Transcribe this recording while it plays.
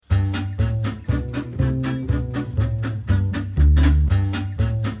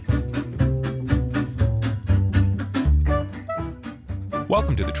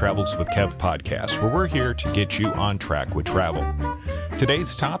Welcome to the Travels with Kev podcast, where we're here to get you on track with travel.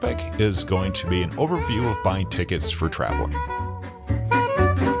 Today's topic is going to be an overview of buying tickets for traveling.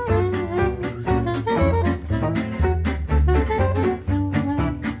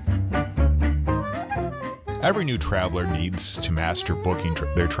 Every new traveler needs to master booking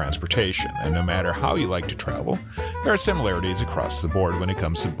their transportation, and no matter how you like to travel, there are similarities across the board when it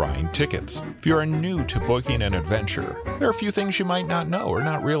comes to buying tickets. If you are new to booking an adventure, there are a few things you might not know or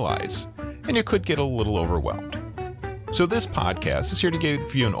not realize, and you could get a little overwhelmed. So this podcast is here to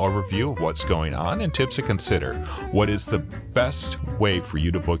give you an overview of what's going on and tips to consider what is the best way for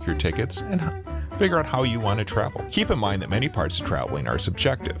you to book your tickets and figure out how you want to travel. Keep in mind that many parts of traveling are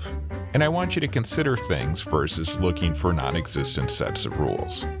subjective, and I want you to consider things versus looking for non-existent sets of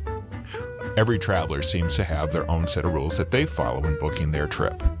rules. Every traveler seems to have their own set of rules that they follow when booking their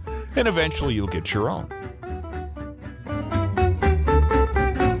trip, and eventually you'll get your own.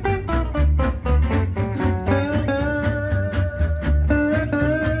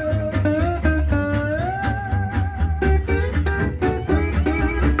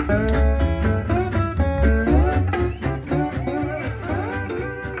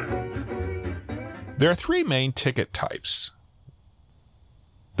 There are three main ticket types.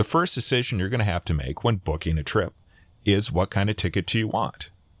 The first decision you're going to have to make when booking a trip is what kind of ticket do you want?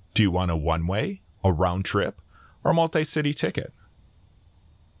 Do you want a one-way, a round trip, or a multi-city ticket?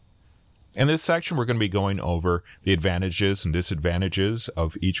 In this section, we're going to be going over the advantages and disadvantages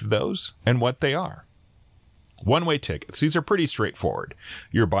of each of those and what they are. One-way tickets. These are pretty straightforward.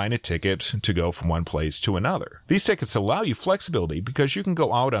 You're buying a ticket to go from one place to another. These tickets allow you flexibility because you can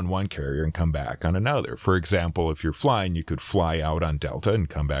go out on one carrier and come back on another. For example, if you're flying, you could fly out on Delta and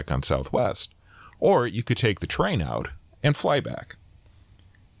come back on Southwest. Or you could take the train out and fly back.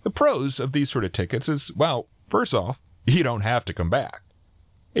 The pros of these sort of tickets is, well, first off, you don't have to come back.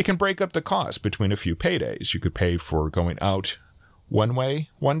 It can break up the cost between a few paydays. You could pay for going out one way,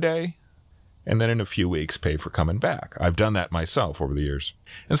 one day, and then in a few weeks pay for coming back. I've done that myself over the years.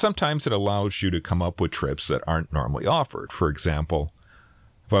 And sometimes it allows you to come up with trips that aren't normally offered. For example,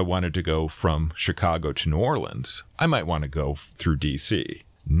 if I wanted to go from Chicago to New Orleans, I might want to go through D.C.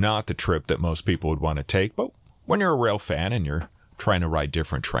 Not the trip that most people would want to take, but when you're a rail fan and you're trying to ride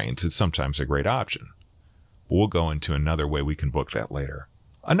different trains, it's sometimes a great option. We'll go into another way we can book that later.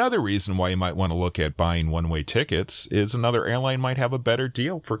 Another reason why you might want to look at buying one-way tickets is another airline might have a better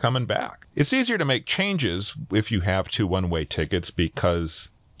deal for coming back. It's easier to make changes if you have two one-way tickets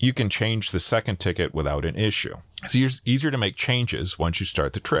because you can change the second ticket without an issue. It's easier to make changes once you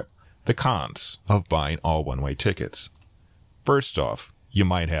start the trip. The cons of buying all one-way tickets. First off, you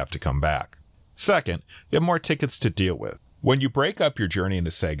might have to come back. Second, you have more tickets to deal with. When you break up your journey into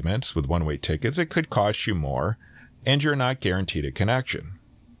segments with one-way tickets, it could cost you more, and you're not guaranteed a connection.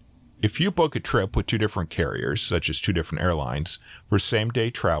 If you book a trip with two different carriers, such as two different airlines, for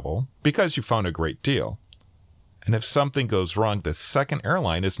same-day travel, because you found a great deal, and if something goes wrong, the second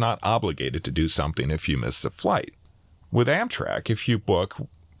airline is not obligated to do something if you miss the flight. With Amtrak, if you book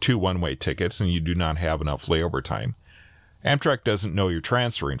two one-way tickets and you do not have enough layover time, Amtrak doesn't know you're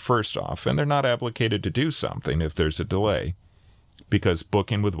transferring first off, and they're not obligated to do something if there's a delay, because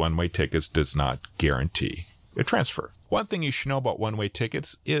booking with one-way tickets does not guarantee a transfer. One thing you should know about one-way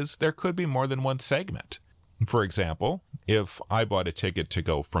tickets is there could be more than one segment. For example, if I bought a ticket to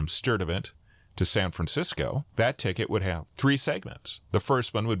go from Sturtevant to San Francisco, that ticket would have three segments. The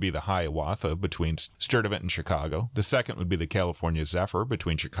first one would be the Hiawatha between Sturtevant and Chicago. The second would be the California Zephyr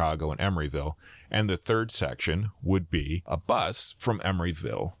between Chicago and Emeryville. And the third section would be a bus from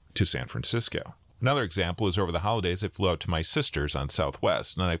Emeryville to San Francisco. Another example is over the holidays, I flew out to my sister's on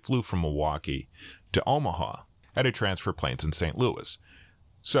Southwest, and I flew from Milwaukee to Omaha. I had to transfer planes in St. Louis.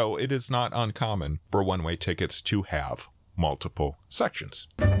 So it is not uncommon for one-way tickets to have multiple sections.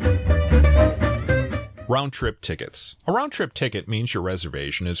 Round-trip tickets. A round-trip ticket means your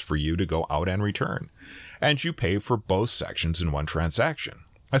reservation is for you to go out and return, and you pay for both sections in one transaction.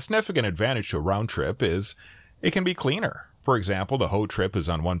 A significant advantage to a round trip is it can be cleaner. For example, the whole trip is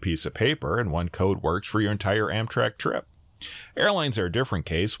on one piece of paper, and one code works for your entire Amtrak trip. Airlines are a different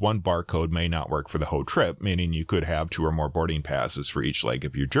case. One barcode may not work for the whole trip, meaning you could have two or more boarding passes for each leg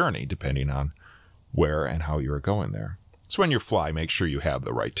of your journey, depending on where and how you are going there. So when you fly, make sure you have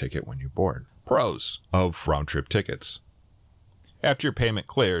the right ticket when you board. Pros of round-trip tickets. After your payment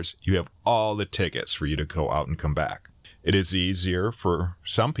clears, you have all the tickets for you to go out and come back. It is easier for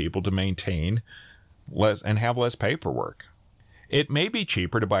some people to maintain less and have less paperwork. it may be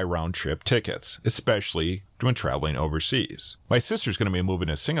cheaper to buy round-trip tickets, especially when traveling overseas. My sister's going to be moving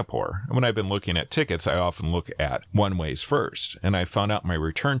to Singapore, and when I've been looking at tickets, I often look at one-ways first, and I found out my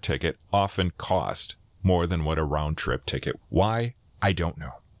return ticket often cost more than what a round-trip ticket. Why? I don't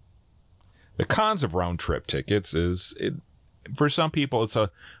know. The cons of round-trip tickets is, for some people, it's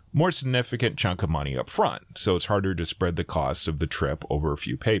a more significant chunk of money up front, so it's harder to spread the cost of the trip over a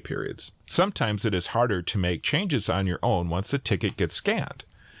few pay periods. Sometimes it is harder to make changes on your own once the ticket gets scanned.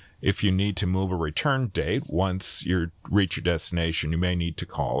 If you need to move a return date once you reach your destination, you may need to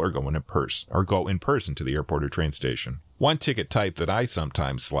call or go in person to the airport or train station. One ticket type that I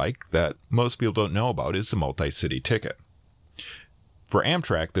sometimes like that most people don't know about is the multi-city ticket. For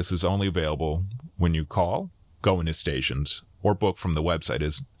Amtrak, this is only available when you call, go into stations, or book from the website.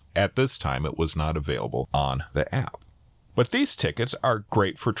 As at this time, it was not available on the app. But these tickets are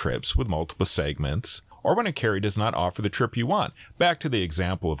great for trips with multiple segments, or when a carrier does not offer the trip you want. Back to the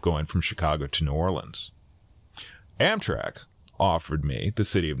example of going from Chicago to New Orleans. Amtrak offered me the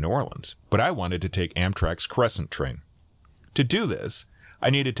city of New Orleans, but I wanted to take Amtrak's Crescent train. To do this, I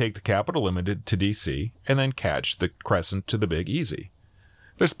needed to take the Capital Limited to D.C. and then catch the Crescent to the Big Easy.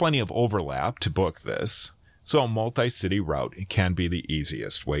 There's plenty of overlap to book this, so a multi-city route can be the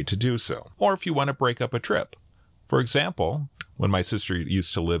easiest way to do so. Or if you want to break up a trip. For example, when my sister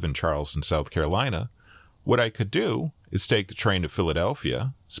used to live in Charleston, South Carolina, what I could do is take the train to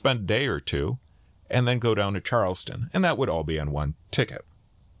Philadelphia, spend a day or two, and then go down to Charleston, and that would all be on one ticket.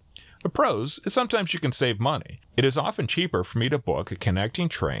 The pros is sometimes you can save money. It is often cheaper for me to book a connecting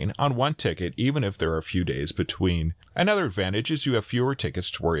train on one ticket even if there are a few days between. Another advantage is you have fewer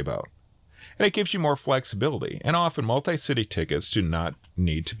tickets to worry about. And it gives you more flexibility, and often multi-city tickets do not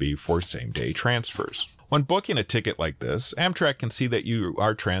need to be for same-day transfers. When booking a ticket like this, Amtrak can see that you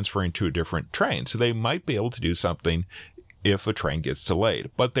are transferring to a different train, so they might be able to do something if a train gets delayed,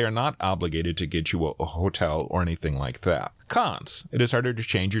 but they are not obligated to get you a hotel or anything like that. Cons: it is harder to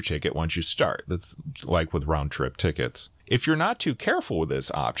change your ticket once you start. That's like with round-trip tickets. If you're not too careful with this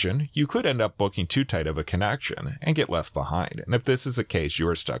option, you could end up booking too tight of a connection and get left behind. And if this is the case, you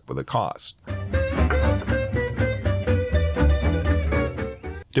are stuck with a cost.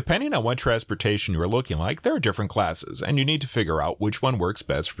 Depending on what transportation you are looking like, there are different classes, and you need to figure out which one works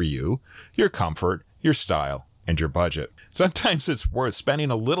best for you, your comfort, your style, and your budget. Sometimes it's worth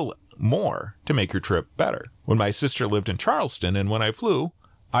spending a little more to make your trip better. When my sister lived in Charleston and when I flew,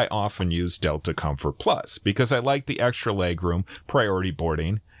 I often used Delta Comfort Plus because I like the extra legroom, priority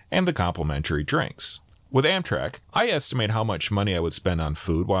boarding, and the complimentary drinks. With Amtrak, I estimate how much money I would spend on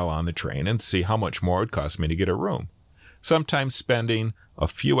food while on the train and see how much more it would cost me to get a room. Sometimes spending a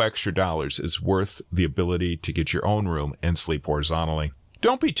few extra dollars is worth the ability to get your own room and sleep horizontally.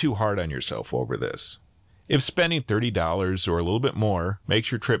 Don't be too hard on yourself over this. If spending $30 or a little bit more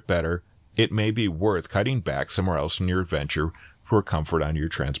makes your trip better, it may be worth cutting back somewhere else in your adventure for comfort on your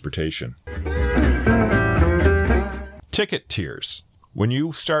transportation. Ticket tiers. When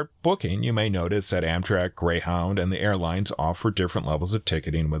you start booking, you may notice that Amtrak, Greyhound, and the airlines offer different levels of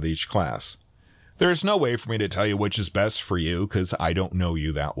ticketing with each class. There is no way for me to tell you which is best for you because I don't know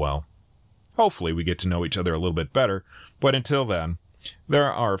you that well. Hopefully we get to know each other a little bit better, but until then,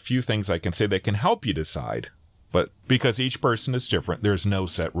 there are a few things I can say that can help you decide, but because each person is different, there's no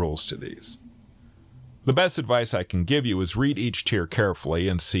set rules to these. The best advice I can give you is read each tier carefully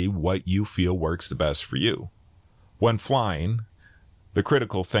and see what you feel works the best for you. When flying, the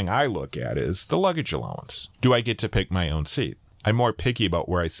critical thing I look at is the luggage allowance. Do I get to pick my own seat? I'm more picky about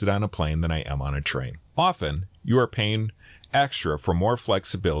where I sit on a plane than I am on a train. Often, you are paying extra for more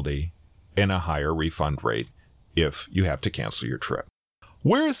flexibility and a higher refund rate if you have to cancel your trip.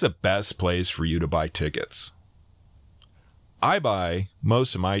 Where is the best place for you to buy tickets? I buy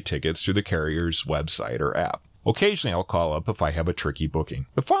most of my tickets through the carrier's website or app. Occasionally, I'll call up if I have a tricky booking.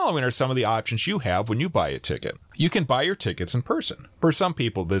 The following are some of the options you have when you buy a ticket. You can buy your tickets in person. For some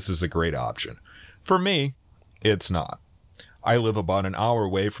people, this is a great option. For me, it's not. I live about an hour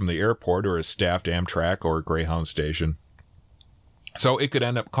away from the airport or a staffed Amtrak or Greyhound station, so it could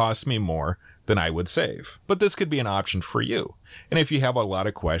end up costing me more than I would save. But this could be an option for you. And if you have a lot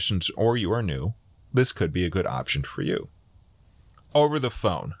of questions or you are new, this could be a good option for you. Over the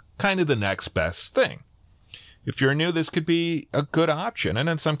phone, kind of the next best thing. If you're new, this could be a good option, and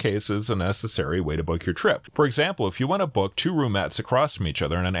in some cases, a necessary way to book your trip. For example, if you want to book 2 roomettes across from each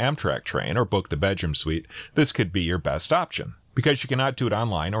other on an Amtrak train or book the bedroom suite, this could be your best option, because you cannot do it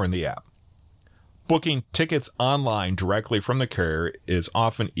online or in the app. Booking tickets online directly from the carrier is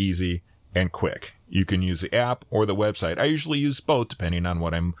often easy and quick. You can use the app or the website. I usually use both depending on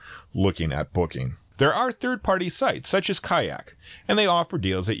what I'm looking at booking. There are third-party sites, such as Kayak, and they offer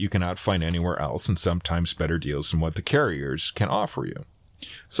deals that you cannot find anywhere else, and sometimes better deals than what the carriers can offer you.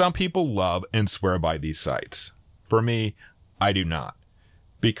 Some people love and swear by these sites. For me, I do not.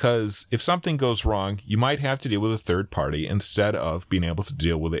 Because if something goes wrong, you might have to deal with a third party instead of being able to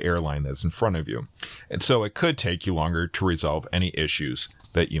deal with the airline that's in front of you. And so it could take you longer to resolve any issues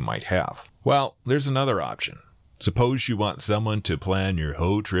that you might have. Well, there's another option. Suppose you want someone to plan your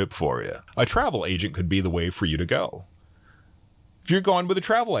whole trip for you. A travel agent could be the way for you to go. If you're going with a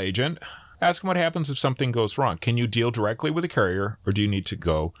travel agent, ask them what happens if something goes wrong. Can you deal directly with a carrier, or do you need to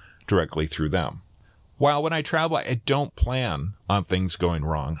go directly through them? While when I travel, I don't plan on things going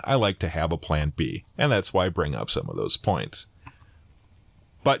wrong. I like to have a plan B, and that's why I bring up some of those points.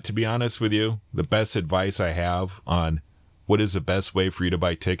 But to be honest with you, the best advice I have on what is the best way for you to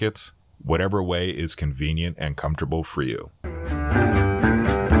buy tickets, whatever way is convenient and comfortable for you.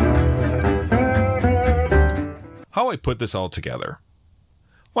 How I put this all together.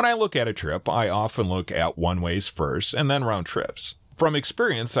 When I look at a trip, I often look at one-ways first and then round trips. From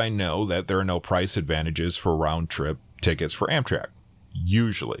experience, I know that there are no price advantages for round-trip tickets for Amtrak.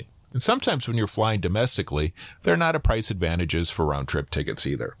 Usually. And sometimes when you're flying domestically, there are not price advantages for round-trip tickets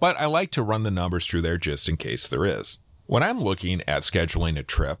either. But I like to run the numbers through there just in case there is. When I'm looking at scheduling a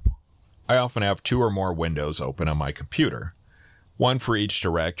trip, I often have 2 or more windows open on my computer. One for each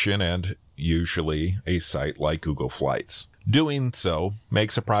direction and usually a site like Google Flights. Doing so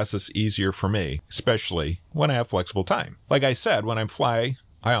makes the process easier for me, especially when I have flexible time. Like I said, when I'm flying,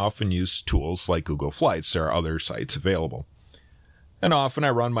 I often use tools like Google Flights. There are other sites available. And often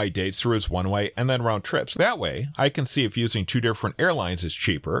I run my dates through as one-way and then round trips. That way, I can see if using 2 different airlines is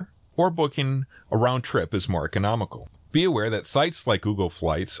cheaper or booking a round trip is more economical. Be aware that sites like Google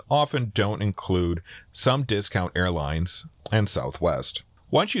Flights often don't include some discount airlines and Southwest.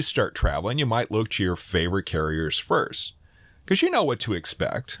 Once you start traveling, you might look to your favorite carriers first, because you know what to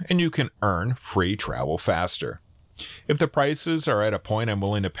expect, and you can earn free travel faster. If the prices are at a point I'm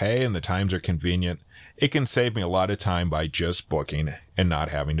willing to pay and the times are convenient, it can save me a lot of time by just booking and not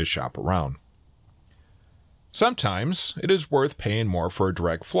having to shop around. Sometimes it is worth paying more for a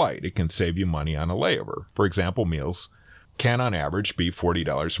direct flight. It can save you money on a layover. For example, meals can on average be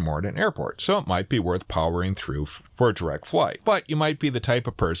 $40 more at an airport, so it might be worth powering through for a direct flight. But you might be the type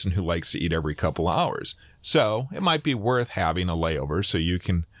of person who likes to eat every couple of hours, so it might be worth having a layover so you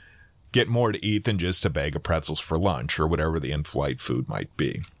can get more to eat than just a bag of pretzels for lunch or whatever the in-flight food might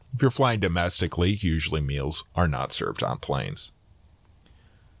be. If you're flying domestically, usually meals are not served on planes.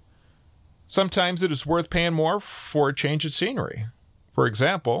 Sometimes it is worth paying more for a change of scenery. For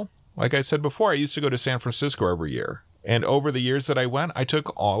example, like I said before, I used to go to San Francisco every year. And over the years that I went, I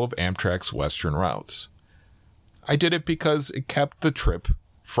took all of Amtrak's Western routes. I did it because it kept the trip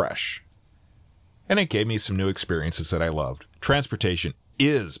fresh. And it gave me some new experiences that I loved. Transportation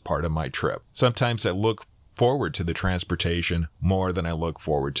is part of my trip. Sometimes I look forward to the transportation more than I look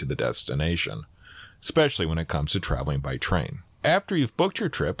forward to the destination, especially when it comes to traveling by train. After you've booked your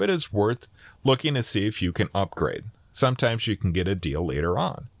trip, it is worth looking to see if you can upgrade. Sometimes you can get a deal later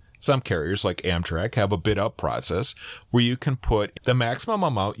on. Some carriers like Amtrak have a bid up process where you can put the maximum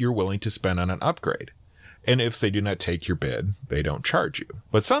amount you're willing to spend on an upgrade. And if they do not take your bid, they don't charge you.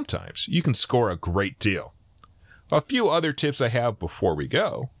 But sometimes you can score a great deal. A few other tips I have before we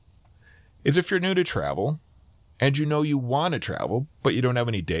go is if you're new to travel and you know you want to travel, but you don't have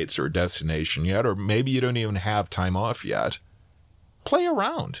any dates or a destination yet, or maybe you don't even have time off yet, play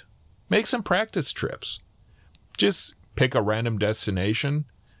around. Make some practice trips. Just pick a random destination.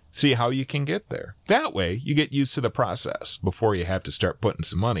 See how you can get there. That way, you get used to the process before you have to start putting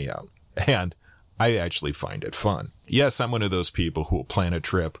some money out. And I actually find it fun. Yes, I'm one of those people who will plan a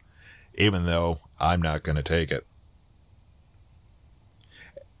trip, even though I'm not going to take it.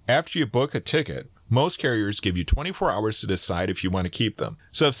 After you book a ticket, most carriers give you 24 hours to decide if you want to keep them.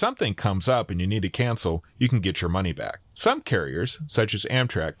 So if something comes up and you need to cancel, you can get your money back. Some carriers, such as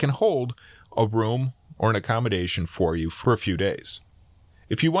Amtrak, can hold a room or an accommodation for you for a few days.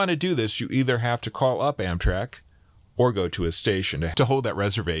 If you want to do this, you either have to call up Amtrak or go to a station to hold that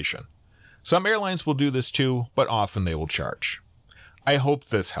reservation. Some airlines will do this too, but often they will charge. I hope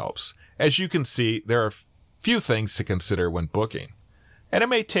this helps. As you can see, there are a few things to consider when booking. And it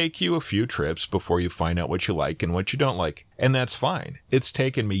may take you a few trips before you find out what you like and what you don't like. And that's fine. It's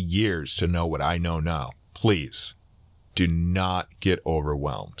taken me years to know what I know now. Please, do not get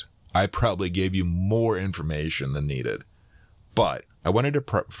overwhelmed. I probably gave you more information than needed. But I wanted to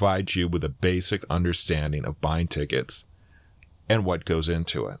provide you with a basic understanding of buying tickets and what goes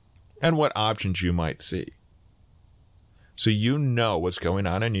into it, and what options you might see. so you know what's going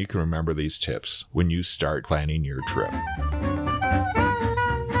on and you can remember these tips when you start planning your trip.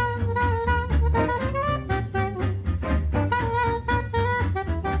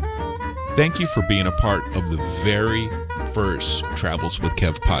 Thank you for being a part of the very first Travels with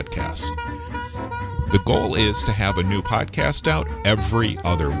Kev podcast. The goal is to have a new podcast out every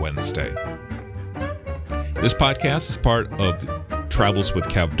other Wednesday. This podcast is part of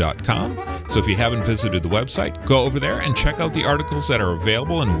travelswithkev.com, so if you haven't visited the website, go over there and check out the articles that are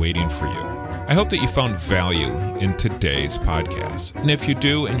available and waiting for you. I hope that you found value in today's podcast. And if you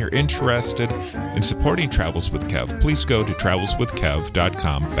do and you're interested in supporting Travels with Kev, please go to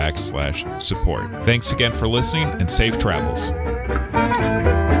travelswithkev.com/support. Thanks again for listening and safe travels.